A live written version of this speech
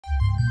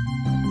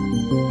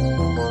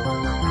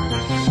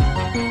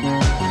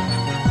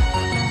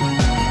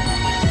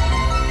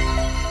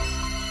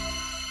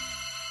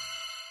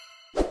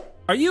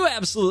Are you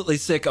absolutely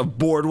sick of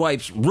board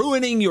wipes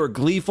ruining your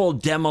gleeful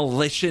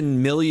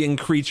demolition million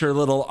creature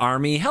little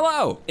army?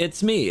 Hello,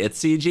 it's me,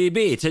 it's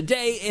CGB.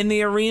 Today in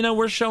the arena,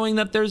 we're showing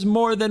that there's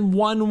more than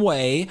one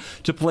way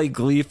to play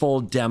gleeful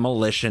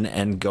demolition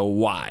and go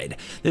wide.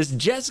 This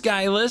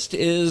Jeskai list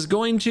is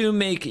going to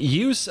make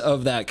use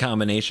of that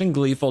combination,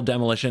 gleeful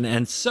demolition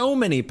and so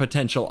many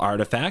potential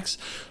artifacts,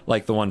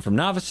 like the one from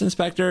Novice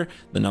Inspector,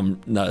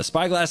 the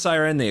Spyglass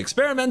Siren, the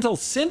Experimental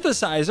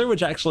Synthesizer,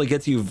 which actually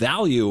gets you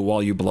value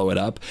while you blow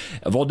it up,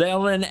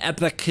 Voldelin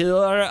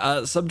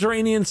Epicure,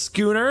 Subterranean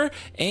Schooner,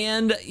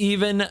 and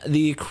even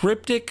the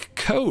Cryptic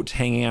Coat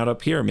hanging out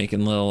up here,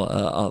 making a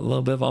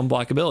little bit of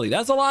unblockability.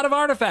 That's a lot of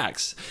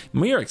artifacts.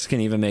 Myrics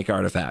can even make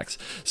artifacts.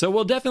 So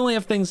we'll definitely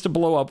have things to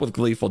blow up with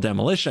gleeful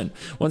demolition.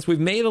 Once we've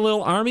made a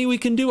little army, we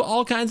can do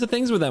all kinds of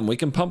things with them. We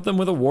can pump them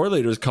with a War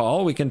Leader's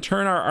Call. We can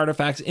turn our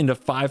artifacts into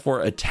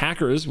 5/4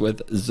 attackers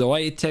with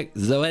Zoetic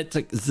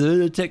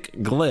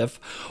Glyph,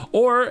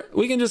 or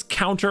we can just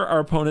counter our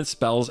opponent's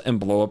spells and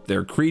blow up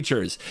their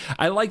creatures.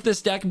 I like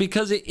this deck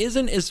because it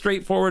isn't as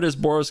straightforward as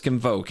Boros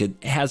Convoke. It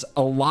has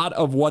a lot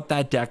of what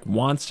that deck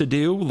wants to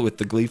do with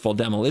the gleeful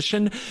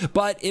demolition,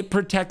 but it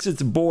protects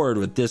its board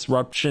with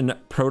Disruption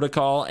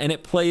Protocol, and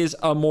it plays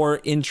a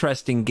more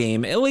interesting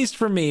game, at least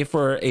for me,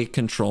 for a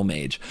control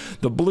mage.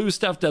 The blue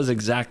stuff does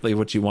exactly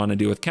what you want to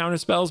do with counter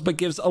spells, but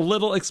gives a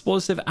little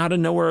explosive out of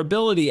nowhere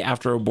ability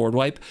after a board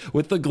wipe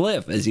with the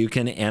glyph, as you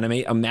can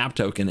animate a map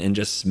token and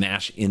just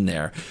smash in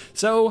there.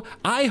 So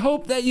I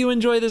hope that you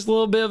enjoy this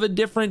little bit of a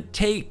different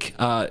take.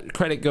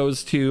 Credit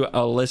goes to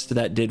a list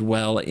that did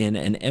well in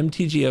an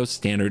MTGO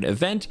standard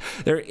event.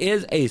 There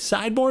is a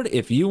sideboard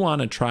if you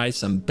want to try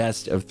some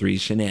best of 3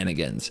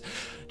 shenanigans.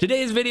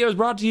 Today's video is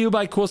brought to you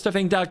by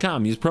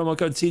CoolStuffInc.com. Use promo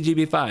code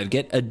CGB5.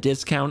 Get a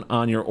discount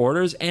on your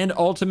orders, and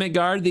Ultimate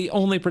Guard, the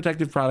only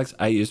protective products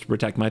I use to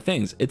protect my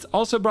things. It's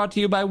also brought to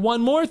you by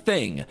one more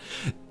thing.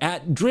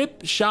 At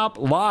Drip Shop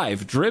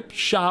Live,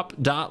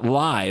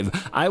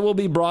 dripshop.live, I will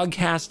be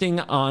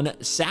broadcasting on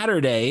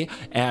Saturday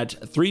at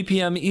 3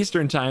 p.m.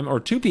 Eastern Time, or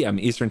 2 p.m.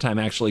 Eastern Time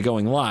actually,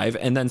 going live,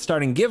 and then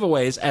starting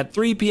giveaways at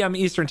 3 p.m.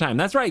 Eastern Time.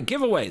 That's right,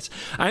 giveaways.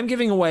 I'm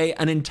giving away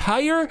an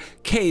entire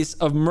case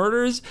of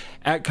Murders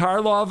at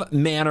Karlov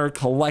Manor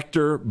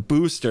collector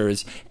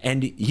boosters,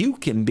 and you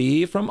can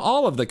be from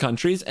all of the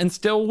countries and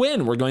still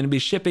win. We're going to be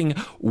shipping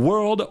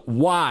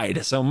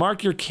worldwide, so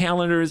mark your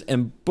calendars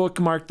and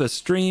bookmark the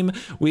stream.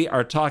 We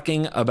are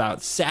talking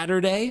about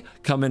Saturday,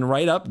 coming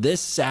right up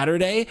this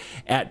Saturday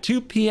at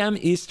 2 p.m.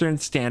 Eastern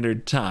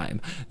Standard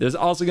Time. There's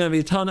also going to be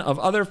a ton of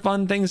other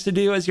fun things to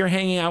do as you're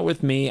hanging out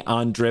with me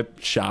on Drip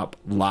Shop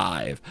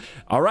Live.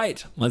 All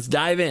right, let's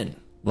dive in.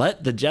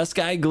 Let the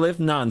Jeskai glyph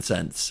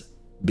nonsense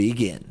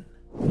begin.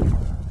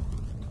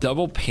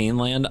 Double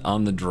Painland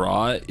on the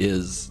draw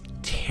is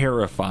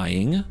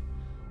terrifying,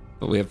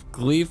 but we have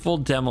gleeful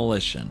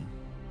demolition.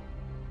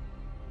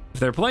 If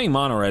they're playing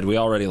mono red, we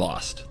already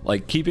lost.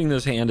 Like, keeping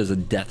this hand is a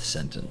death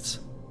sentence.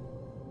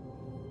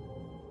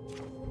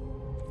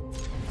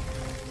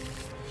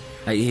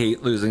 I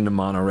hate losing to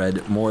mono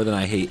red more than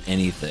I hate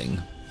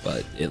anything,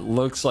 but it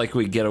looks like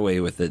we get away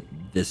with it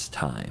this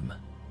time.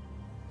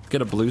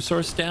 Get a blue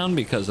source down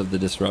because of the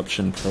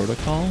Disruption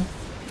Protocol.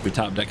 If we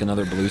top deck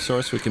another blue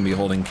source, we can be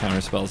holding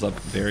counter spells up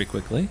very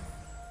quickly.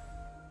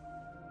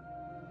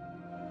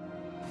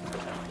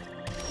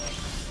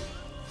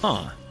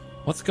 Huh,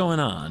 what's going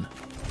on?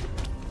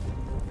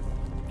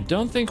 I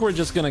don't think we're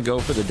just gonna go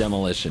for the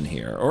demolition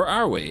here, or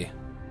are we? If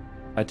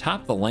I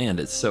top the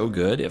land, it's so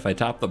good. If I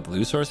top the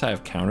blue source, I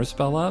have counter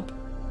spell up.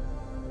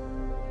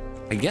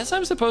 I guess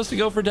I'm supposed to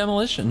go for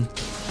demolition.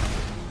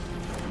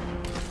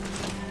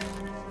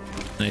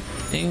 And I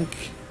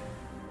think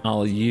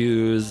I'll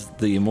use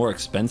the more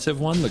expensive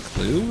one, the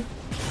clue.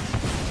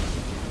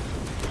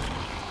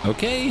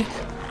 Okay,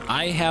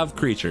 I have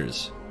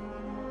creatures.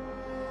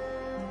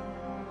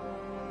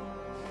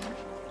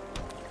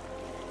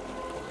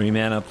 Three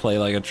mana, play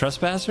like a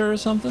trespasser or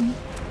something?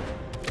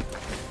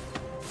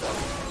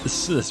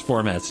 This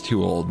format's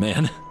too old,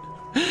 man.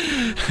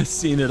 I've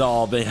seen it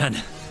all,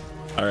 man.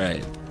 All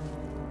right.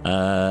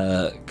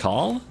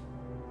 Call?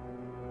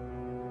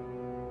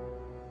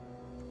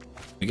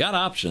 We got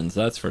options,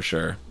 that's for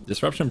sure.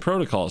 Disruption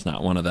Protocol is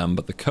not one of them,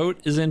 but the coat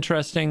is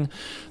interesting.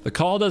 The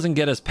call doesn't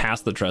get us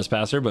past the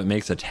Trespasser, but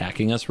makes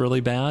attacking us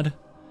really bad.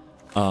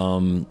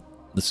 The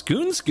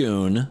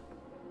Schoon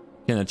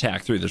can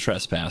attack through the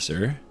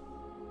Trespasser.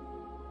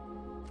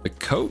 The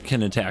coat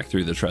can attack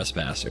through the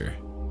Trespasser.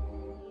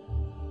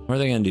 What are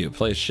they gonna do?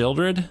 Play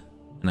Shieldred?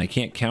 And I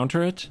can't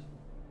counter it?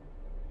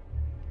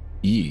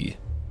 You.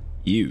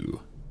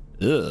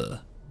 Ugh.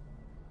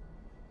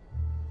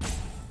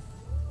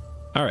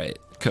 All right.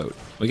 Coat.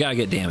 We gotta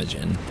get damage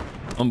in.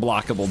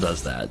 Unblockable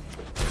does that.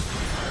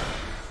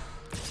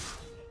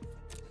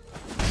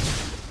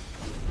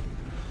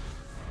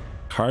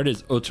 Card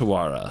is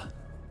Otawara.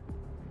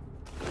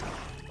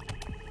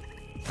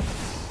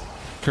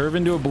 Curve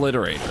into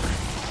Obliterator.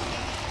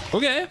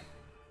 Okay.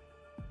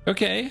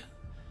 Okay.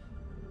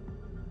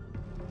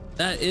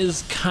 That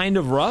is kind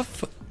of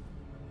rough.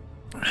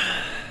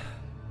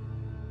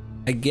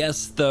 I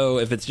guess, though,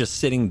 if it's just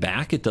sitting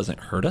back, it doesn't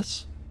hurt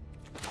us.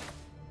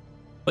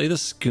 Play the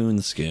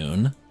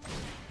Skoon.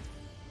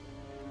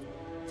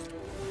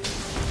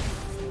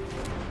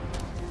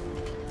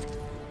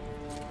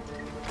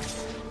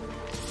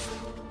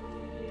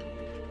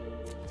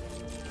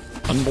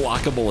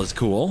 Unblockable is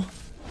cool.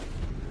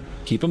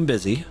 Keep them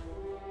busy.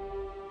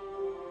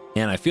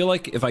 And I feel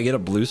like if I get a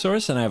blue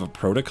source and I have a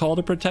protocol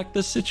to protect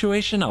this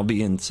situation, I'll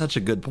be in such a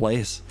good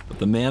place. But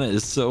the mana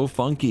is so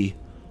funky.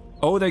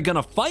 Oh, they're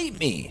gonna fight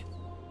me.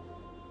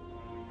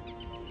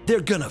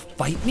 They're gonna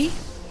fight me?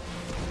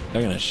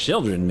 They're gonna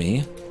Children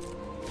me.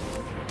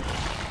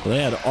 Well,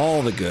 they had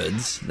all the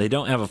goods. They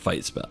don't have a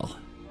fight spell.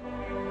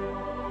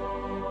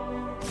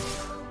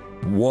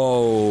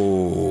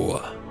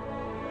 Whoa.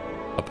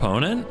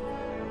 Opponent?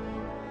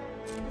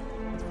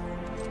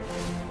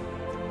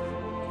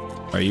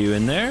 Are you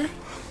in there?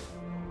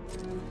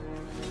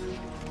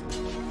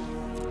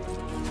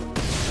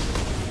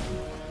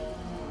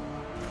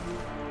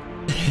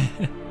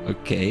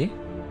 Okay.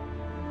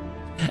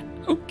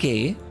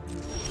 Okay.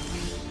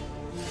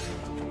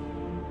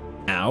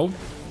 Ow.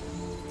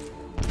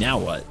 Now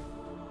what?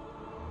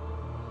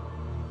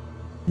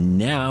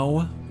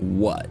 Now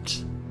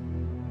what?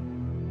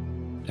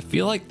 I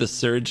feel like the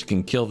Surge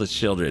can kill the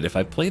Children. If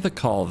I play the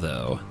Call,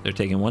 though, they're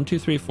taking 1, 2,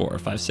 3, 4,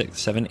 5, 6,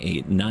 7,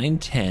 8, 9,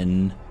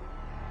 10,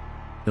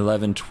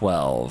 11,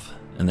 12,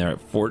 and they're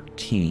at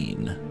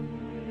 14.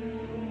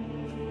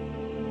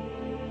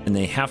 And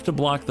they have to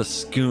block the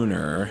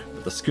Schooner,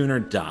 but the Schooner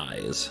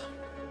dies.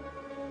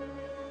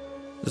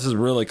 This is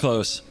really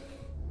close.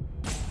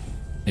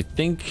 I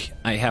think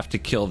I have to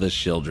kill this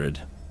Shieldred,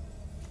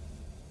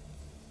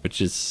 which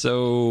is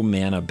so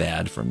mana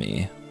bad for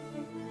me.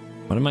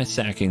 What am I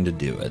sacking to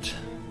do it?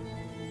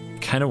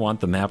 Kind of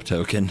want the map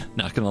token,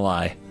 not gonna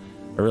lie.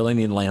 I really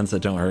need lands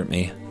that don't hurt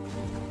me.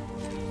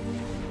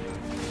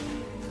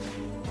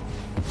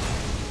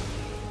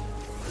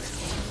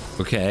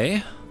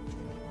 Okay.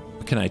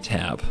 What can I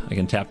tap? I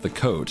can tap the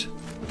coat.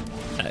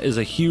 That is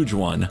a huge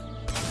one.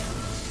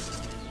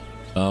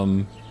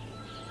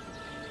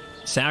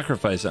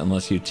 Sacrifice it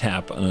unless you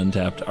tap an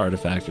untapped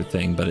artifact or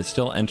thing, but it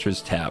still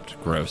enters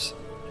tapped. Gross.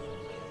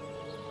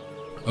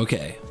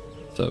 Okay.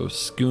 So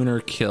Schooner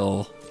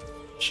kill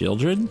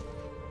Children.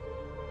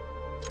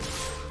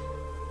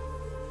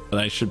 But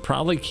I should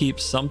probably keep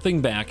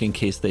something back in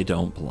case they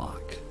don't block.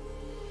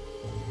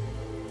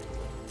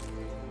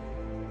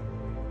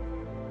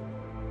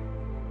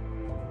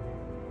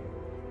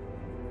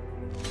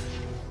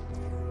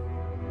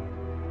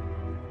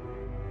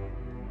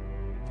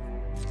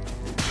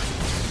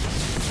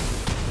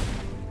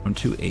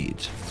 To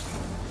 8.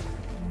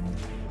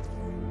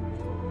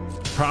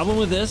 Problem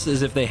with this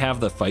is if they have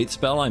the fight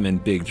spell, I'm in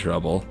big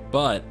trouble,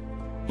 but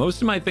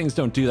most of my things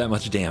don't do that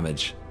much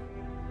damage.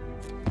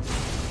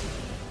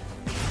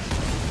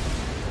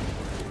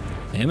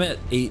 I'm at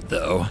 8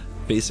 though,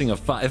 facing a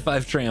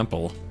 5/5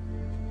 trample.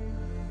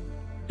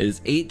 It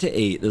is 8 to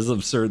 8. This is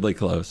absurdly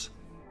close.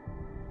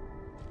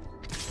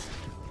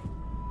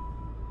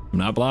 I'm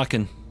not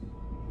blocking.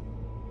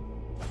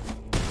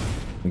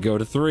 Go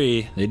to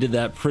 3. They did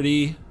that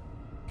pretty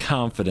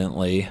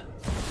confidently.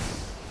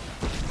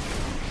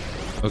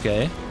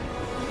 Okay.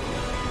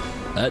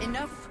 That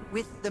Enough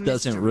with the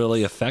doesn't mysteries.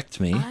 really affect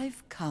me.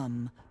 I've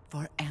come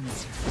for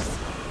answers.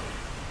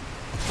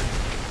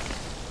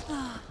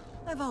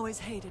 I've always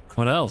hated.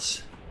 What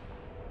else?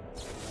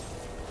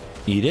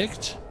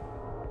 Edict?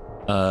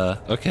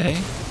 Okay.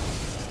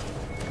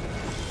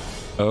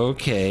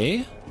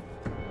 Okay.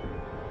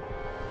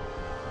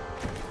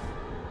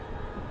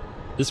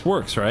 This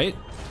works, right?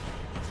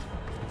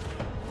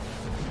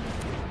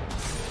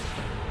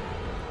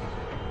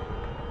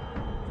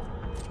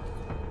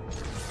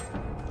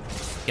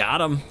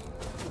 Got him.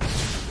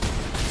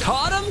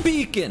 Caught him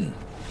beacon.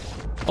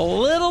 A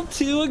little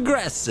too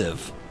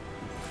aggressive.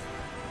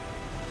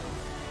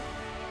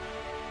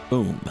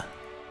 Boom.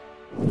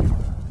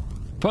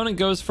 Opponent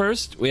goes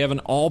first. We have an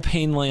all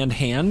pain land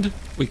hand.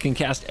 We can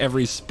cast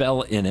every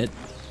spell in it,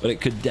 but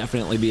it could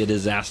definitely be a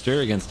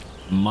disaster against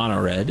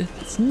mono red.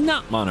 It's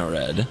not mono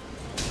red.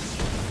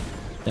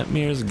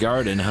 Detmir's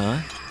Garden,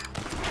 huh?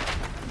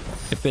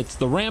 If it's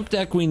the ramp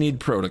deck, we need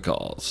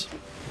protocols.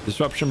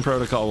 Disruption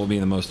protocol will be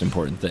the most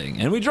important thing.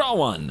 And we draw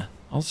one.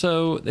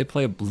 Also, they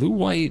play a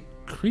blue-white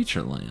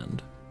creature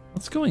land.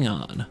 What's going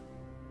on?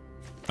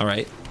 All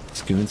right,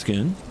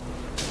 Skoon.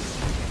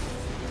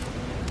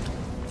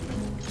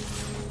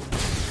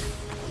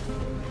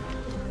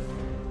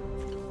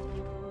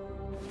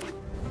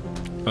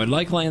 I would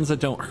like lands that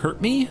don't hurt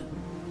me.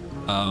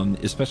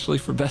 Especially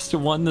for best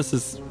of one, this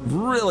is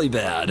really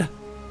bad.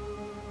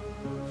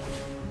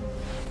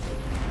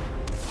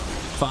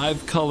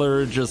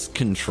 5-color just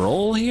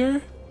control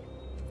here?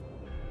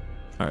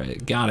 All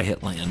right, gotta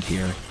hit land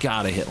here.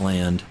 Gotta hit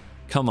land.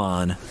 Come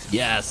on.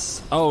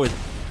 Yes. Oh, it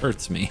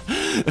hurts me.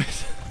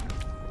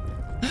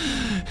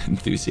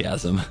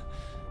 Enthusiasm.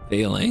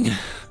 Failing.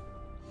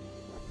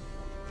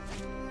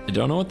 I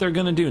don't know what they're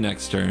gonna do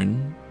next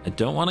turn. I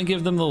don't want to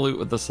give them the loot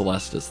with the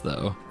Celestis,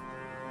 though.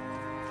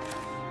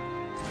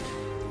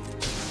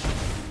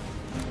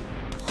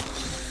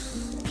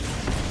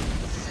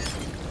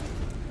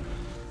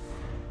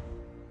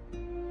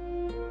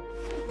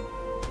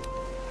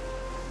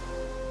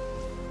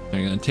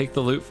 They're gonna take the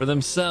loot for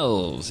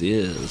themselves.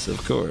 Yes,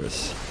 of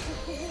course.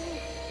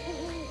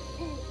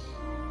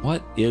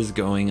 What is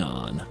going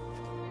on?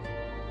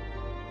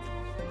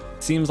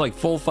 Seems like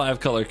full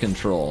 5-color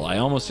control. I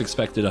almost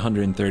expected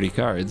 130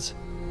 cards.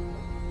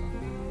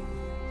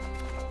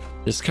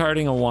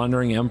 Discarding a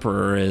Wandering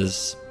Emperor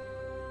is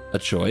a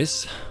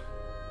choice.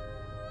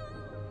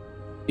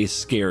 A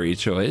scary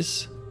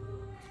choice.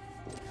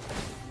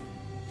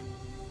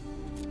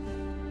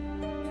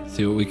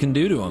 See what we can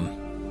do to him.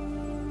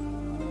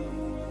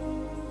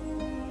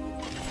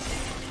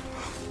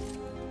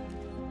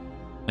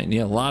 Might need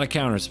a lot of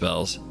counter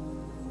spells.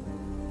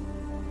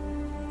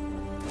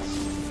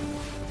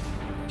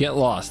 Get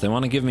lost. They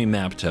want to give me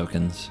map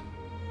tokens.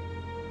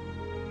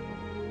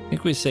 I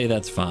think we say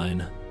that's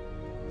fine.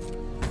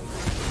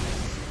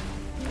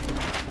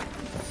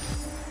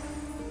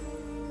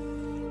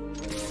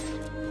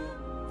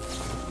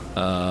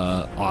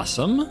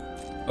 Awesome.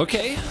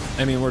 Okay.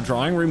 I mean, we're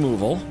drawing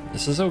removal.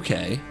 This is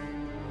okay.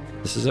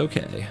 This is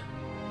okay.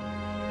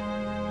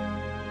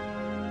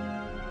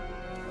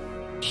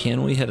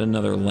 Can we hit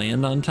another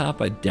land on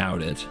top? I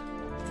doubt it.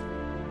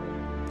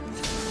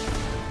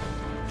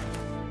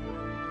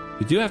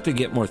 We do have to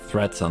get more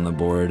threats on the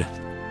board.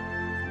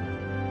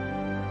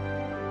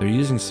 They're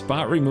using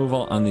spot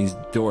removal on these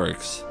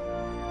dorks.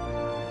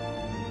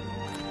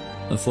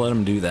 Let's let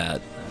them do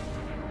that.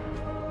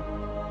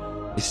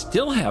 They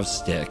still have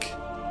stick.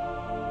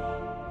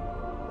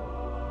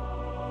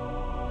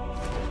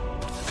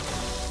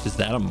 Is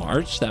that a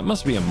march? That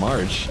must be a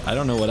march. I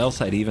don't know what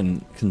else I'd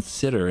even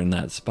consider in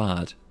that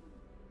spot.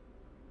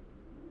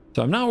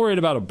 So I'm not worried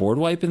about a board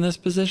wipe in this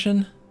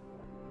position.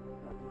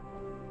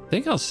 I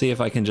think I'll see if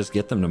I can just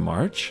get them to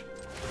march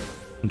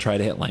and try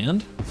to hit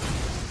land.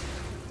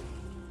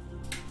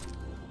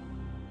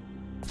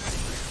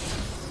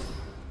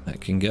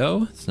 That can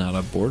go. It's not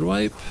a board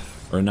wipe,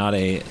 or not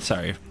a,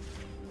 sorry.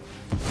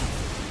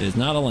 It is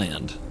not a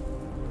land.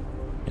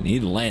 I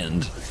need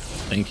land.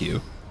 Thank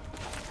you.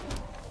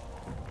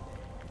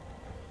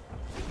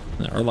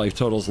 Our life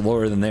total's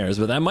lower than theirs,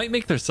 but that might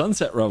make their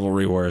Sunset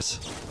Revelry worse.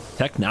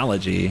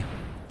 Technology.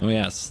 Oh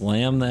yeah,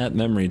 slam that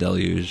memory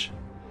deluge.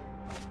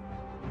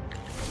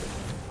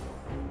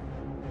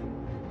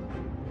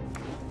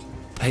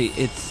 Hey,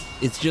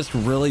 it's just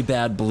really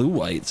bad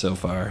blue-white so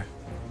far.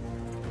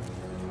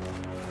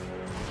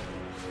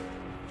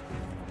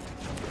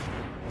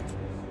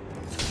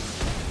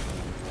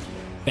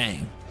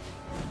 Bang.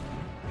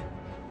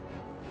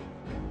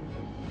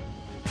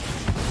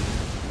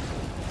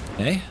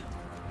 Okay.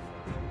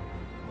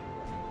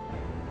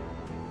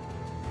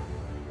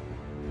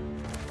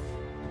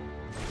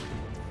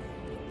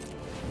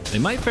 They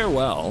might fare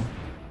well.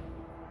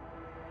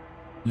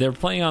 They're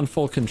playing on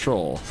full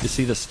control. You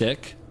see the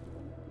stick?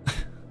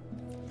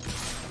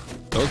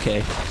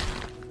 Okay.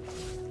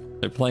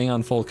 They're playing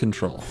on full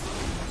control.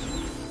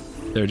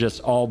 They're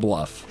just all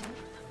bluff.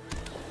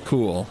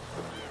 Cool.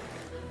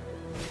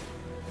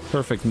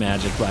 Perfect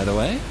magic, by the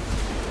way.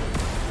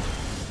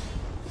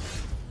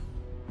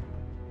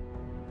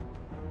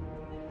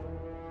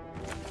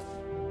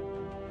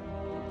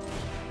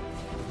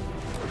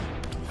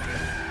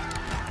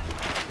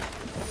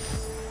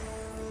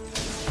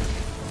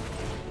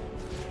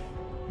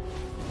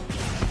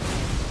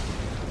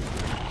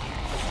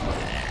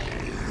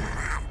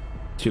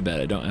 Too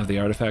bad I don't have the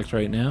artifact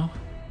right now.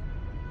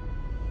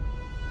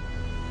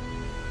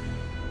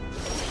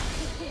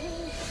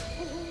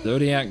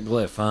 Zodiac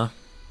glyph, huh?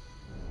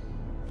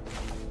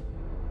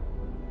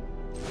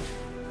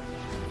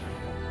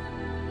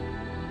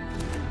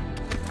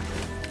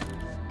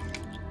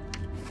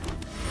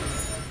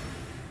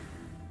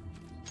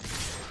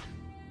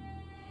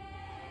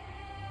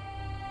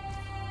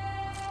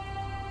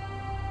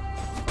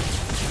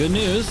 Good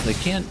news, they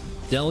can't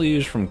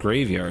deluge from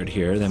graveyard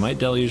here. They might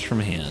deluge from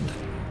hand.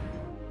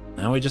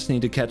 Now we just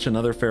need to catch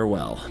another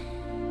farewell.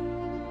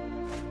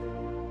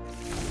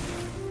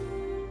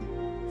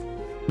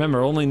 Remember,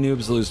 only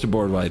noobs lose to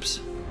board wipes.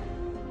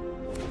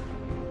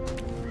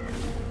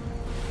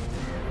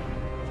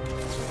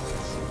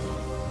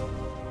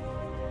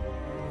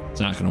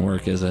 It's not gonna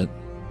work, is it?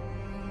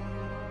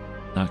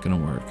 Not gonna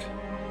work.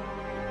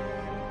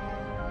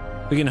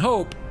 We can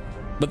hope,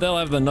 but they'll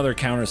have another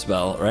counter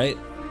spell, right?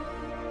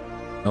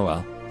 Oh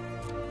well.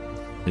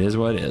 It is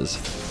what it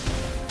is.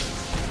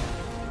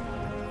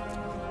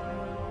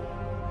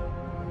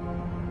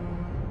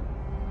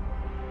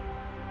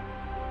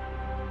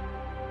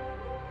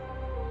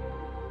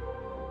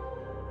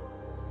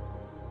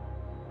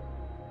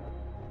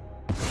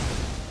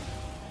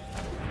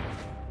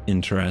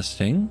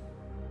 Interesting.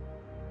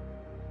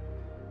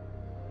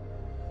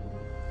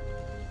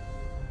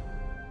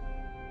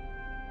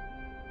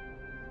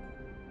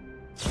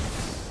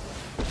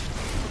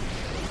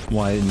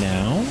 Why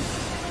now?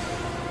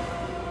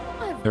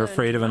 They're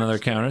afraid of another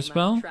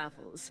counterspell?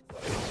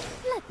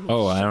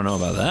 Oh, I don't know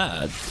about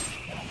that.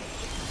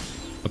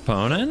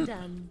 Opponent?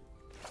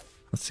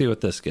 Let's see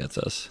what this gets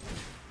us.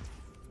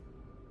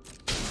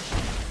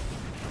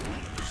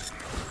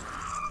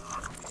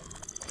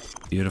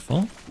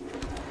 Beautiful.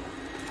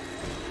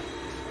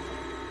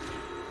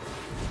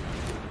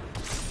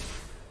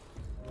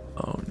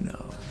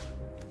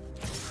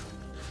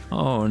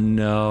 Oh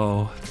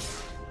no.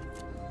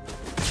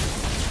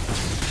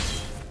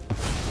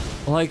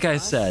 Like I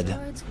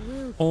said,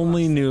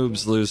 only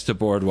noobs lose to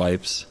board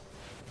wipes.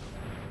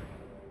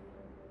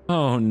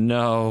 Oh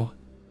no.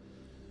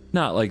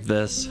 Not like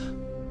this.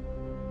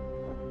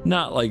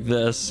 Not like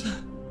this.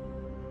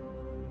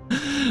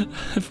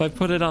 If I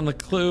put it on the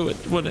clue,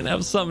 it wouldn't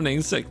have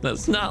summoning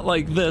sickness. Not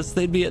like this.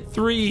 They'd be at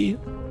 3.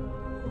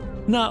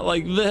 Not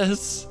like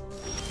this.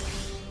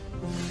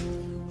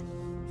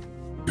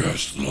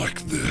 Just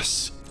like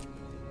this.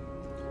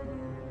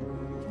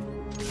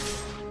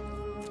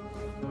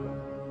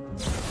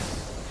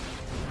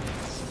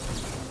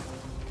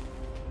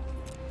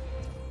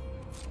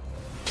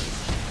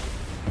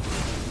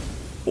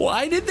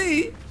 Why did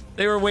they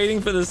were waiting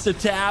for this to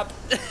tap?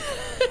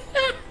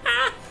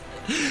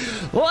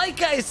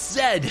 Like I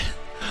said,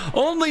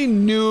 only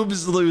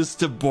noobs lose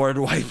to board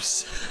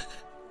wipes.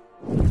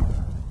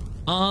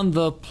 On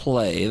the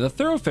play, the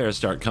thoroughfares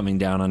start coming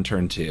down on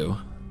turn 2.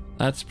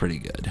 That's pretty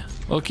good.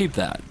 We'll keep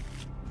that.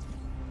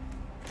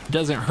 It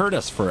doesn't hurt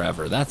us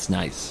forever. That's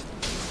nice.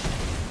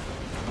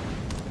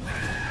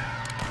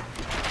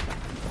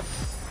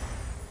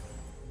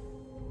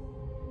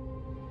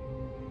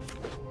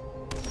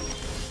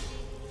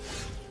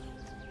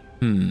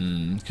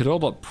 Could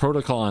roll up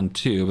protocol on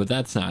 2, but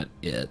that's not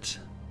it.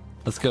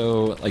 Let's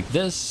go like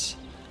this,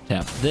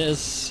 tap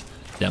this,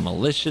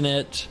 demolition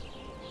it.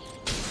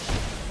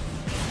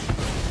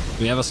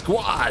 We have a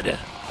squad.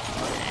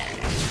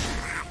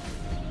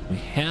 We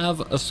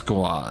have a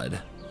squad.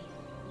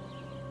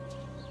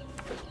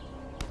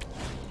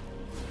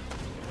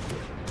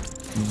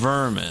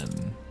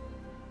 Vermin.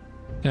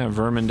 What kind of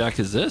vermin deck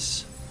is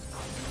this?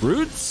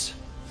 Roots?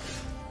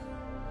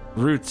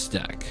 Roots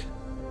deck.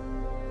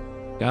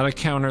 Gotta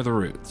counter the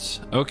roots.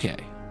 Okay.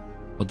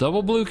 Well,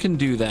 double blue can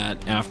do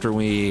that after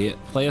we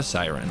play a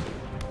siren.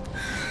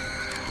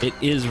 It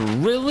is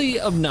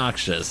really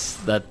obnoxious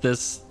that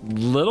this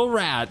little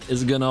rat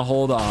is gonna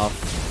hold off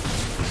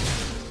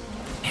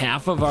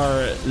half of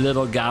our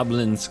little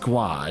goblin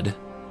squad.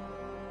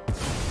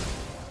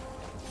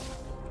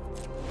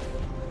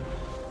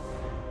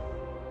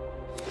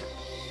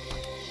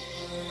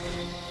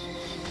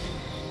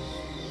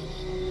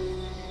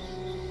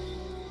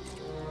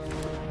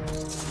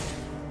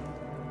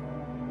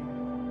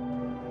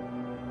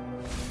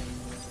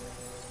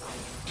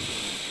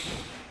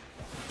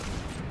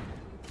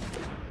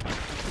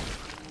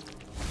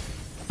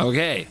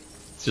 Okay,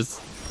 it's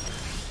just,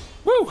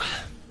 woo!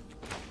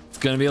 It's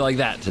gonna be like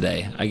that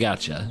today. I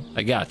gotcha.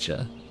 I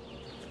gotcha.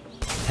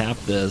 Tap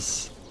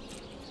this.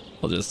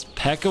 We'll just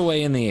peck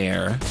away in the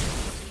air.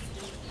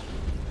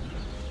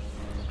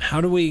 How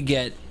do we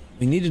get,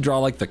 we need to draw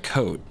like the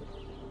coat.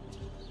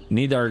 We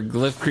need our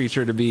glyph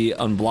creature to be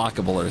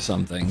unblockable or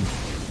something.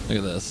 Look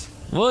at this.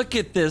 Look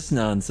at this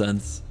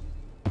nonsense.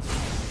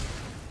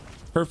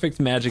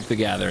 Perfect Magic the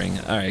Gathering.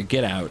 All right,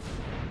 get out.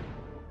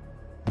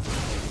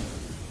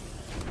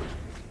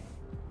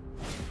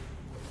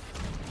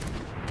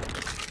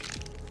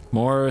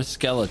 More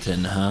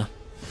skeleton, huh?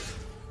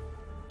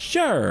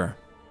 Sure.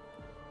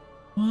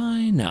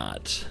 Why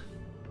not?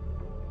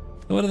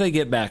 What do they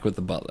get back with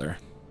the butler?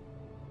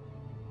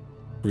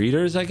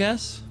 Readers, I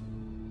guess?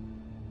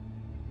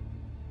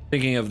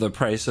 Thinking of the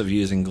price of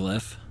using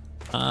glyph.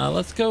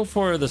 Let's go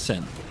for the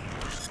synth.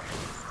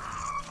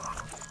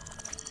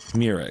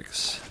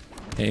 Murex.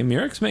 Okay,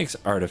 Murex makes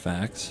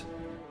artifacts.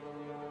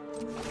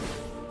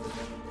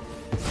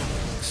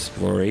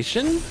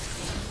 Exploration?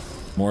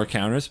 More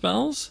counter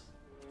spells?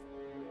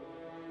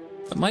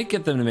 I might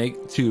get them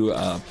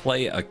to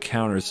play a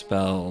counter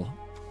spell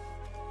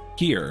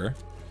here.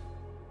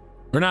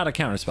 Or not a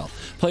counter spell.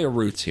 Play a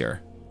roots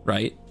here,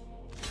 right?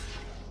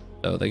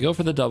 So they go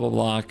for the double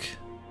block.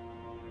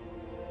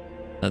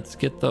 Let's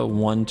get the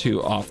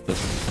 1/2 off the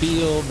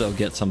field. They'll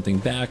get something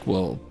back.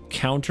 We'll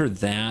counter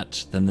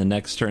that. Then the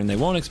next turn they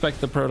won't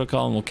expect the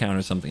protocol and we'll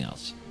counter something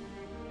else.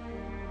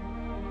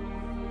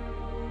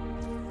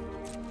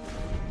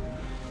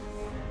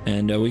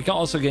 And we can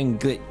also get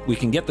the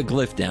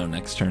glyph down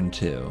next turn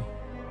too.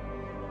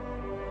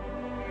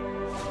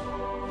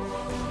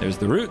 There's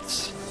the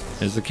roots.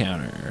 There's the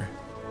counter.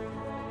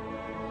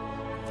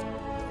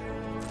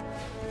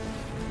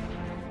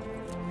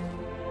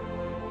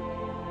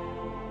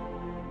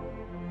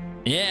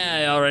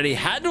 Yeah, I already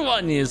had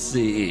one, you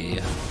see.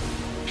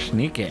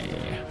 Sneaky.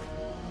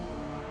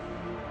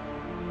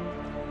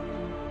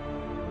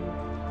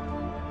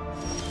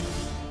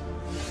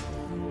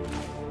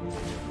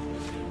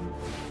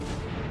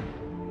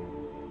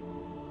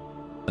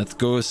 Let's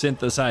go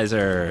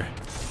synthesizer.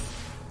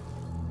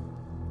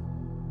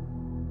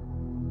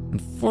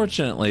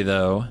 Unfortunately,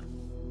 though,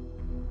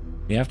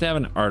 we have to have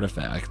an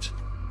artifact.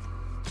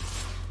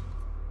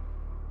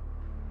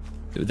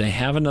 Do they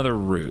have another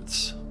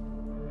roots?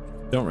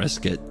 Don't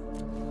risk it.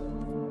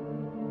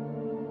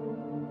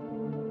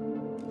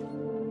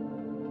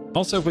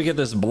 Also, if we get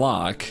this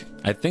block,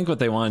 I think what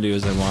they want to do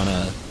is they want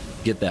to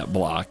get that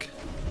block.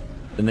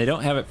 Then they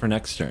don't have it for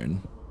next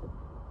turn.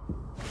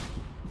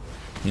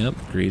 Yep,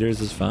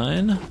 greeters is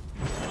fine.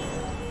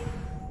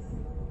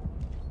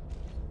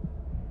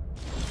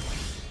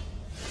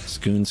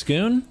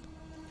 Scoon.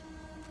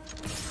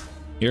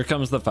 Here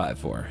comes the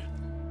 5/4.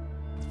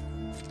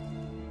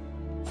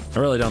 I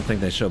really don't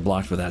think they should have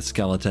blocked with that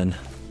skeleton.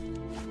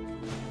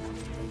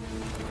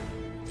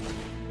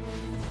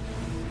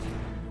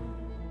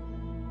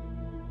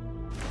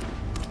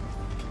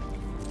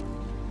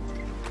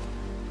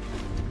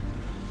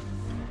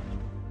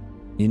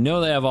 You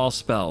know they have all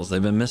spells.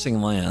 They've been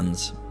missing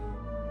lands.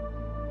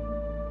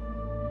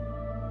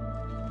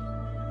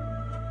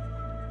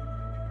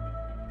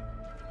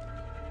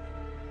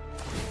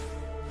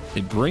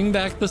 They bring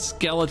back the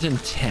skeleton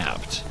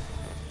tapped.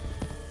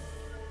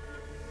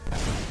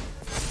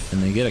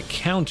 And they get a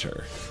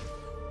counter.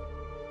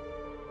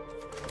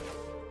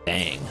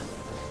 Dang.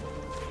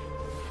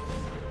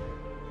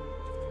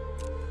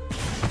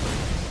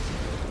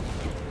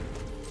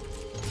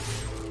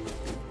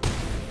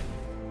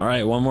 All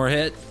right, one more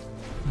hit.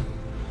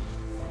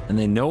 And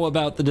they know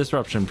about the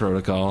disruption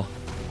protocol.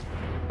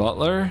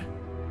 Butler?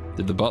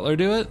 Did the butler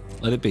do it?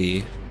 Let it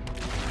be.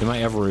 They might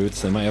have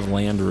roots. They might have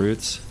land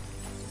roots.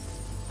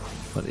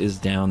 What is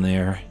down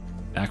there?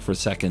 Back for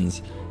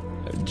seconds.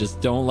 Just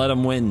don't let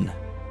them win.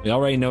 We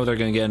already know they're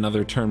going to get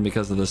another turn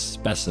because of the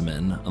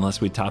specimen,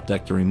 unless we top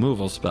deck the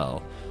removal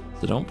spell.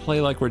 So don't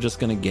play like we're just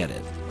going to get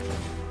it.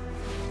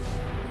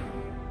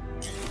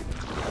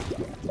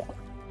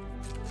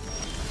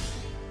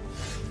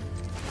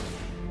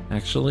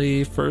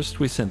 Actually,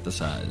 first we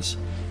synthesize.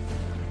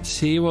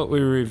 See what we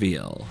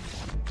reveal.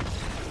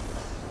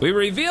 We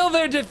reveal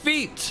their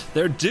defeat,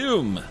 their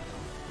doom.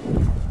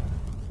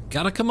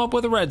 Gotta come up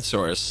with a red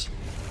source.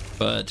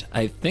 But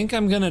I think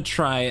I'm gonna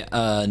try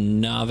a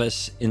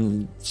novice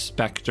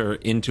inspector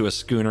into a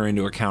schooner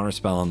into a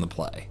counterspell on the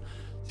play.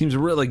 Seems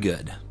really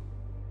good.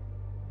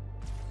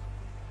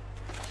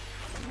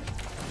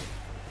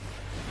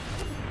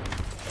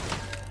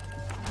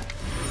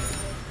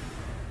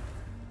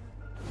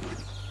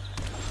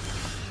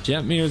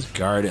 Jetmir's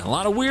Garden. A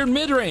lot of weird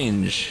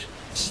mid-range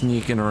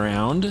sneaking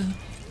around.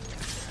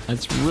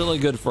 That's really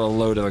good for a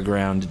low to the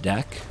ground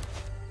deck.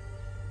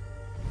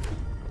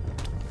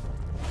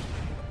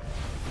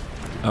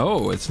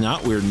 Oh, it's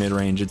not weird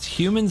mid-range. It's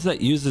humans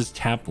that uses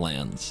tap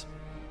lands.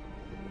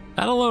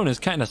 That alone is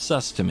kind of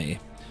sus to me.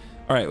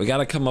 All right, we got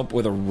to come up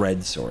with a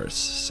red source.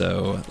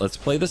 So let's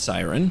play the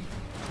Siren.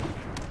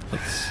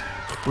 Let's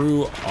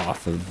crew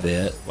off of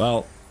it.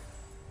 Well,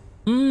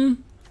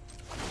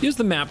 use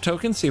the map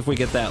token, see if we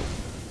get that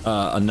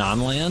a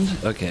non-land.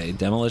 Okay,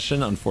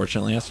 demolition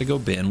unfortunately has to go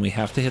bin. We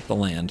have to hit the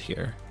land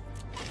here.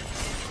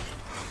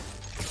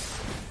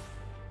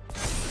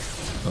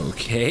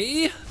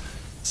 Okay.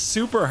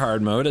 Super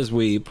hard mode as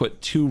we put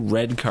 2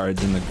 red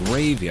cards in the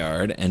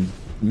graveyard and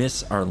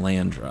miss our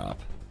land drop.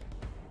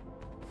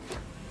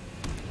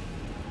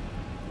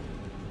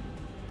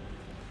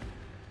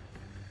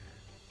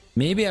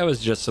 Maybe I was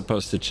just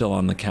supposed to chill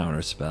on the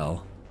counter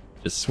spell.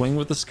 Just swing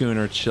with the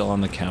schooner, chill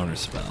on the counter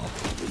spell.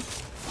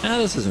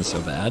 This isn't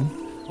so bad.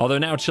 Although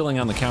now chilling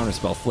on the counter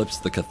spell flips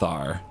the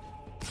Cathar.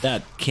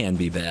 That can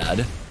be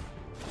bad.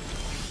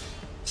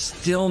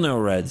 Still no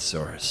red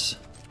source.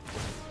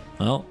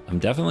 Well, I'm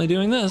definitely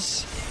doing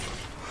this.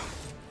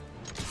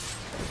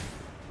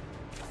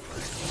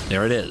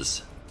 There it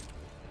is.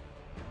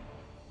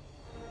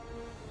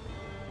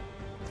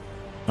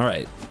 All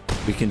right,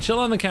 we can chill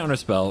on the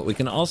counterspell. We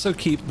can also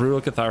keep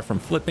Brutal Cathar from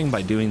flipping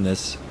by doing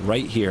this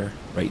right here,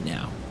 right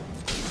now.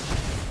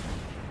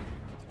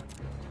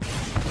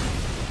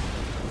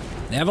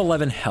 They have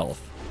 11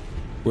 health.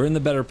 We're in the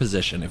better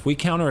position. If we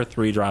counter a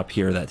 3-drop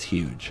here, that's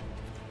huge.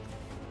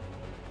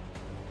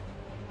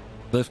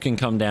 Glyph can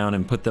come down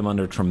and put them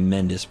under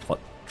tremendous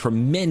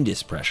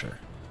pressure.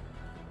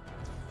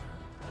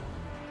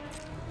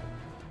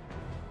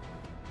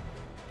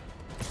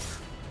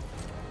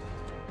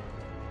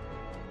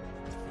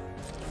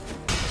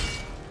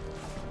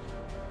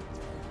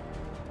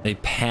 They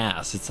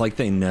pass. It's like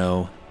they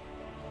know.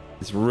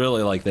 It's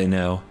really like they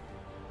know.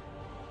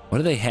 What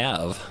do they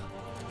have?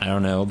 I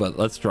don't know, but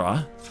let's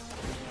draw.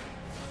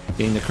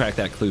 Getting to crack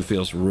that clue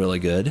feels really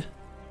good.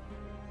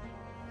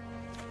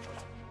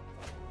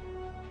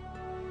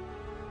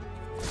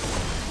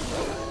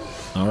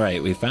 All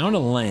right, we found a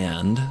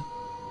land.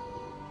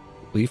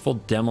 Lethal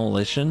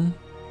demolition.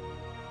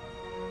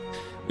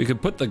 We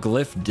could put the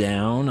glyph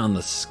down on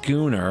the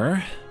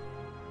schooner.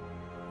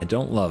 I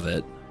don't love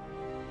it.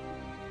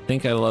 I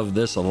think I love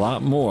this a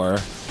lot more.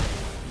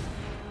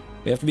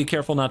 We have to be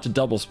careful not to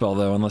double spell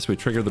though, unless we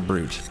trigger the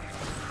brute.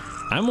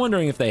 I'm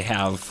wondering if they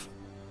have,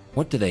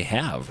 what do they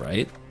have,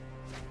 right?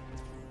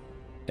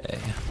 Okay.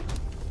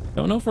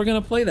 Don't know if we're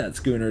gonna play that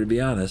schooner, to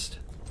be honest.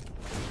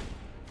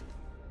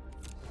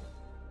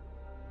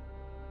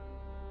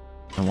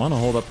 I want to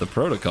hold up the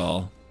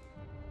protocol.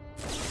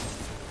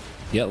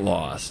 Get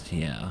lost,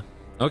 yeah.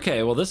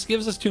 Okay, well this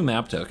gives us 2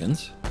 map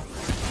tokens.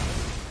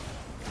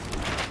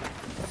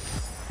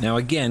 Now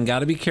again, got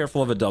to be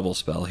careful of a double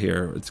spell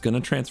here. It's going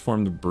to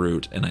transform the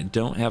brute, and I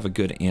don't have a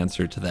good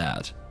answer to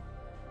that.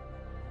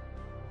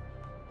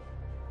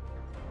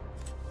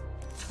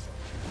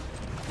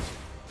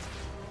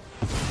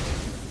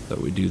 So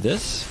we do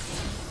this.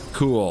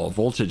 Cool.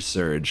 Voltage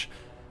Surge.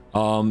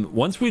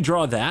 Once we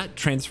draw that,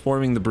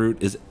 transforming the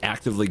Brute is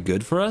actively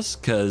good for us,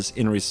 because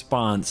in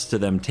response to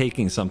them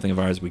taking something of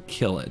ours, we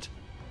kill it.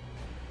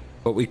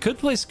 But we could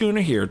play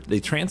Schooner here. They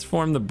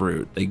transform the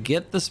Brute. They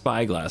get the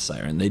Spyglass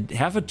Siren. They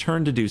have a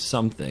turn to do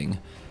something.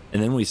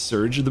 And then we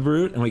Surge the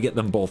Brute, and we get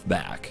them both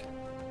back.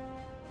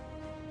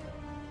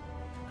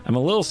 I'm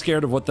a little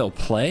scared of what they'll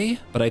play,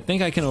 but I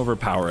think I can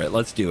overpower it.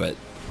 Let's do it.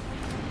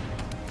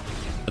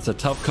 That's a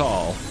tough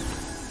call.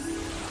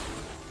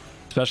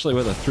 Especially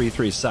with a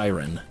 3/3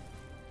 Siren.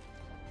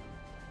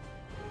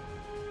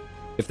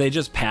 If they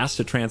just pass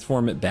to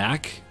transform it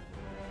back,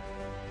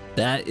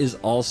 that is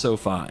also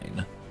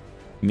fine.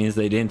 It means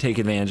they didn't take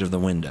advantage of the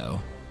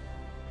window.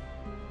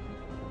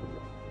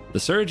 The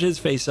Surge is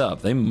face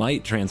up. They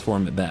might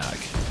transform it back.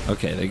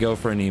 Okay, they go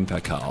for an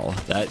Impakal.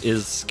 That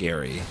is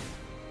scary.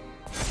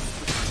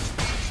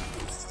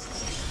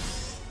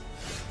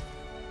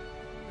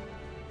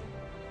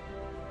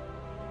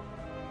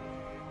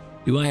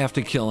 Do I have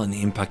to kill an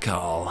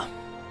Impakal?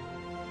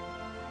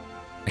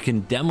 I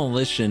can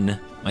demolition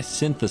my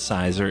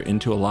synthesizer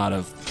into a lot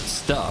of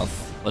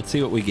stuff. Let's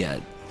see what we get.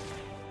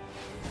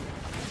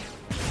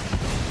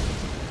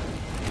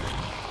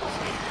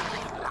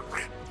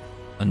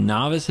 A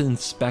Novice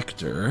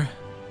Inspector.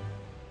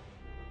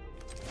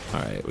 All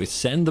right, we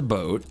send the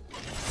boat,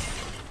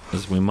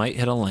 because we might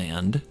hit a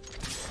land,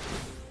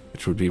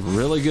 which would be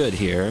really good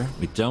here.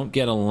 We don't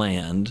get a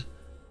land.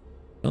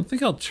 I don't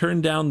think I'll turn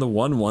down the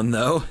 1/1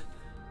 though.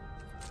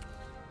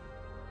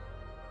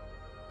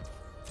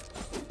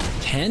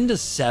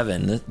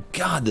 10-7.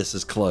 God, this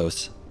is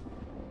close.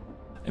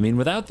 I mean,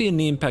 without the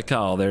Anim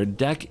Pekal, their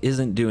deck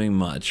isn't doing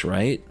much,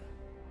 right?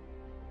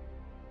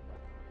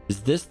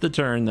 Is this the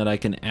turn that I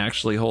can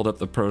actually hold up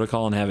the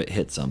protocol and have it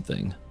hit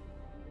something?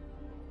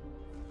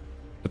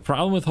 The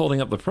problem with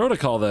holding up the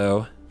protocol,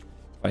 though,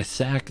 if I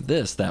sack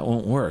this, that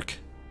won't work.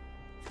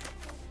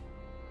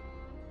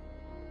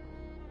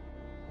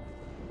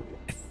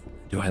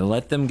 Do I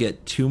let them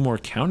get 2 more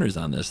counters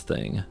on this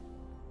thing?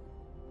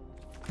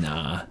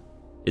 Nah,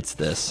 it's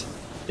this.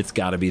 It's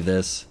gotta be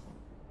this.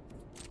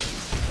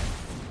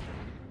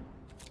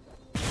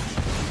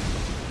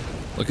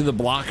 Look at the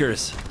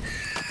blockers.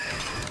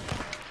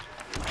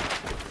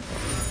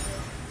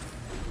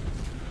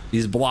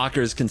 These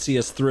blockers can see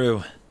us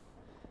through.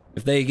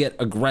 If they get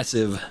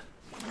aggressive,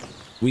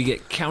 we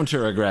get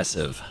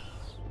counter-aggressive.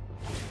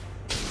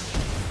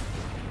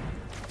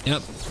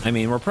 Yep, I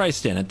mean, we're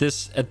priced in. At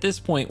this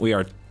point, we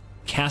are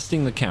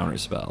casting the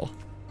counterspell.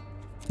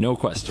 No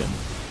question.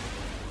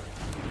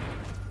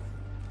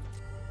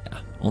 Yeah,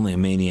 only a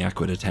maniac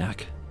would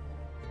attack.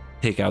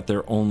 Take out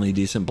their only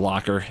decent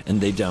blocker,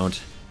 and they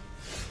don't.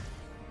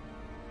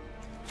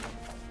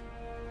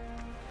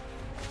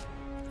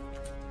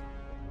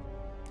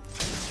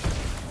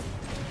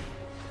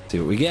 See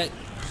what we get.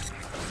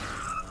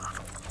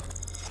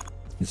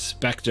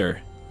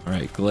 Inspector. All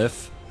right,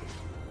 Glyph.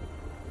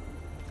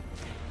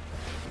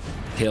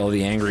 Hail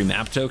the Angry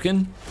Map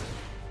Token.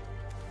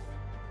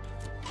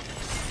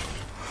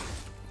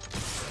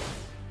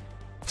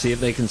 See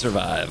if they can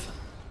survive.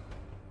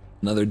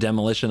 Another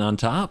demolition on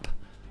top.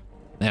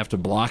 They have to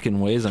block in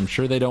ways I'm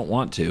sure they don't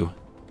want to.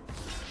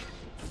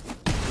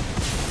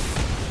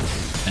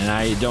 And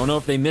I don't know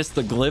if they missed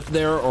the Glyph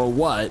there or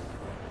what,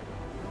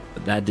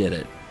 but that did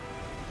it.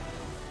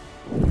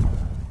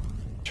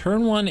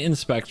 Turn 1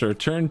 Inspector,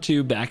 turn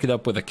 2 back it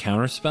up with a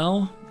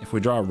counterspell. If we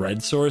draw a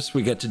red source,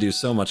 we get to do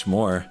so much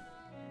more.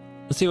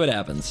 Let's see what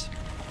happens.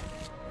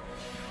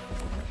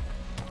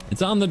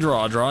 It's on the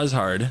draw. Draw is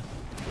hard.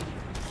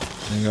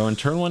 And go in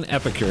turn 1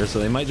 Epicure, so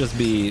they might just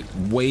be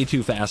way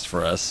too fast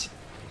for us.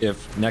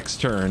 If next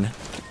turn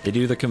they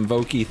do the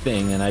Convoke-y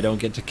thing and I don't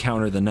get to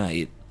counter the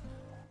knight.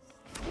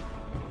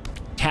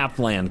 Tap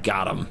land,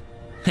 got him.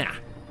 Ha!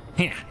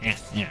 Ha! Ha!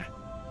 Ha!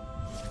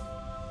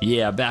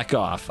 Yeah, back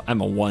off.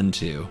 I'm a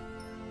 1/2.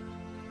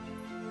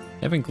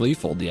 Haven't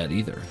Gleeful yet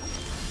either.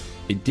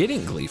 It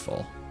didn't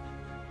Gleeful.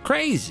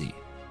 Crazy.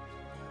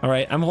 All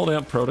right, I'm holding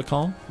up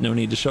Protocol. No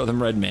need to show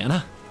them red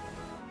mana.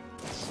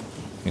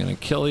 I'm gonna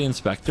kill the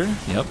Inspector.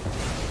 Yep.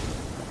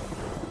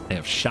 They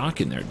have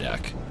Shock in their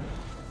deck.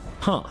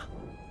 Huh.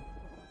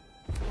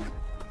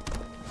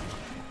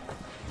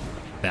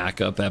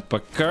 Back up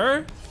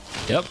Epicure.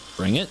 Yep,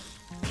 bring it.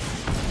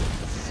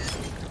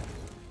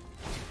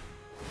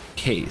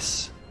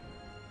 Case.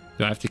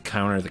 Do I have to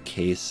counter the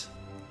case?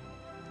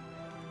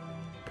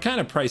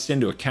 Kind of priced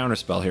into a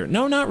counterspell here.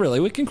 No, not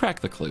really. We can crack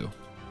the clue.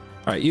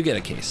 All right, you get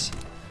a case.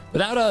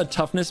 Without a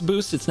toughness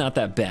boost, it's not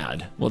that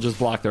bad. We'll just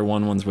block their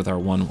 1/1s with our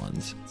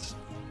 1/1s.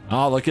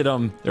 Oh, look at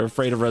them. They're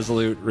afraid of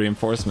Resolute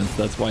Reinforcements.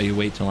 That's why you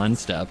wait till end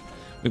step.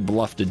 We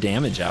bluffed a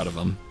damage out of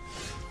them.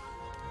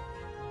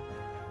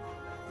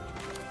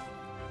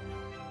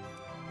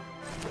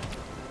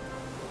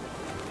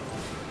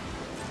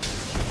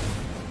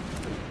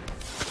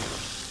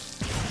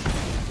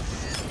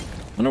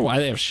 I wonder why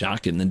they have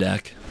Shock in the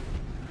deck.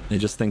 They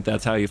just think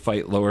that's how you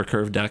fight lower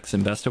curve decks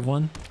in Best of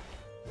 1.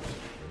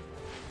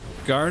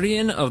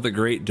 Guardian of the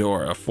Great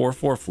Door, a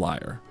 4/4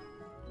 flyer.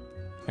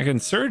 I can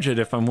surge it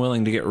if I'm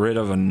willing to get rid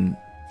of an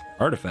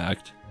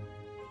artifact,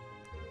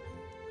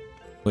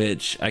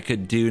 which I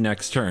could do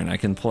next turn. I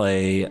can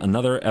play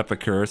another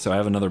Epicure, so I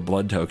have another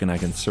blood token. I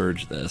can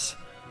surge this,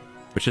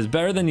 which is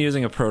better than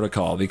using a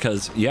protocol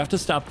because you have to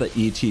stop the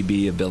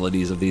ETB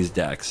abilities of these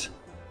decks.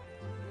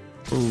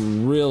 We're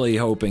really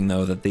hoping,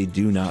 though, that they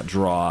do not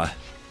draw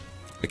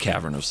the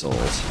Cavern of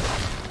Souls.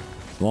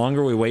 The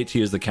longer we wait to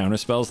use the counter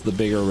spells, the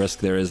bigger risk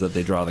there is that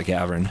they draw the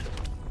Cavern.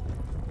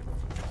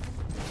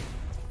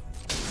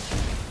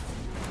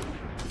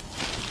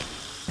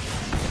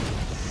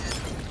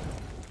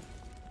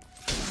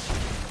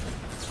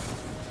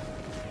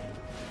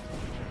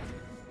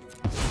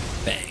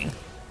 Bang.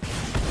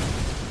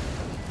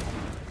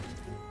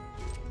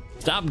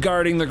 Stop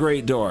guarding the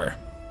Great Door.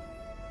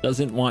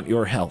 Doesn't want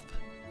your help.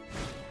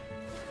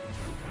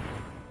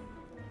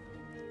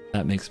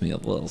 That makes me a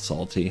little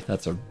salty.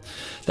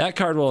 That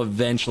card will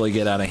eventually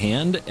get out of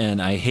hand,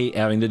 and I hate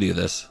having to do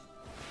this.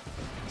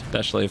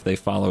 Especially if they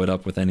follow it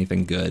up with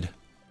anything good.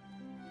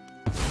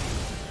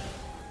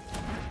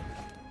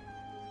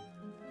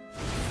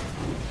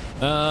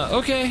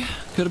 Okay.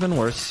 Could have been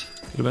worse.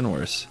 Could have been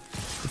worse.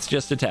 It's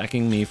just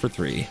attacking me for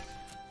 3.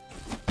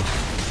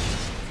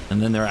 And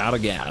then they're out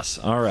of gas.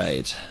 All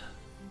right.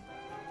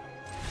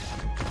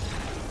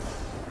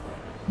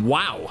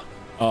 Wow.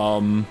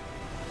 I'm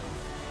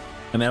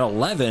at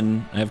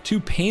 11. I have 2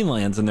 pain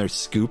lands and they're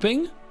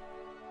scooping.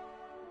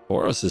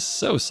 Boros is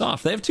so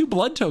soft. They have 2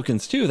 blood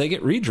tokens too. They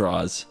get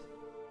redraws.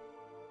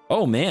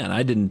 Oh man,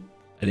 I didn't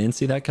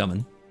see that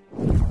coming.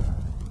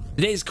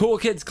 Today's Cool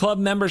Kids Club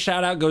member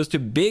shout out goes to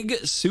Big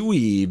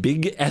Sooie,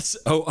 Big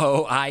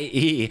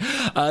S-O-O-I-E.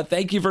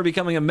 Thank you for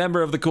becoming a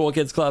member of the Cool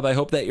Kids Club. I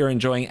hope that you're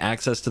enjoying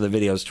access to the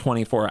videos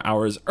 24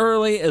 hours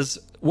early, as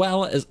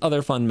well as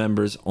other fun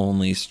members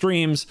only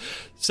streams.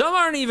 Some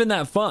aren't even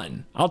that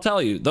fun. I'll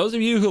tell you, those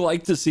of you who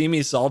like to see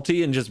me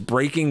salty and just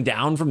breaking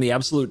down from the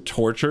absolute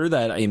torture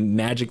that a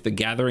Magic the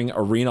Gathering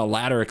arena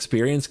ladder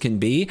experience can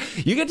be,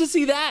 you get to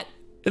see that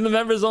in the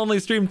members only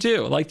stream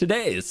too, like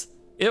today's.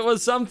 It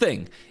was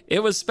something.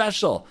 It was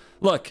special.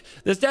 Look,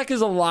 this deck is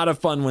a lot of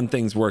fun when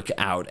things work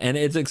out, and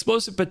its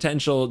explosive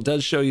potential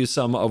does show you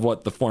some of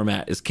what the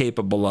format is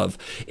capable of.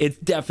 It's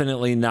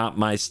definitely not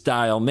my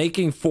style.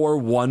 Making 4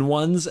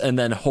 1/1s and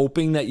then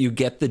hoping that you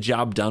get the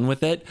job done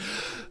with it,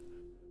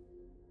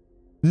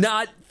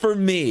 not for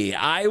me.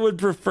 I would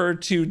prefer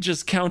to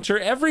just counter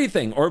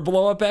everything or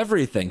blow up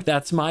everything.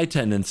 That's my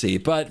tendency.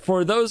 But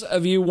for those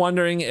of you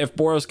wondering if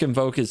Boros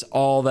Convoke is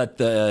all that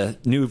the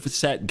new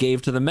set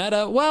gave to the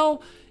meta,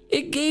 well,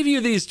 it gave you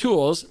these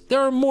tools.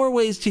 There are more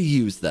ways to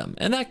use them,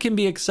 and that can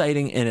be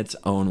exciting in its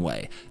own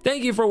way.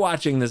 Thank you for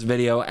watching this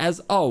video.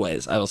 As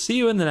always, I will see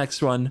you in the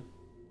next one.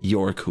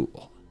 You're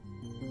cool.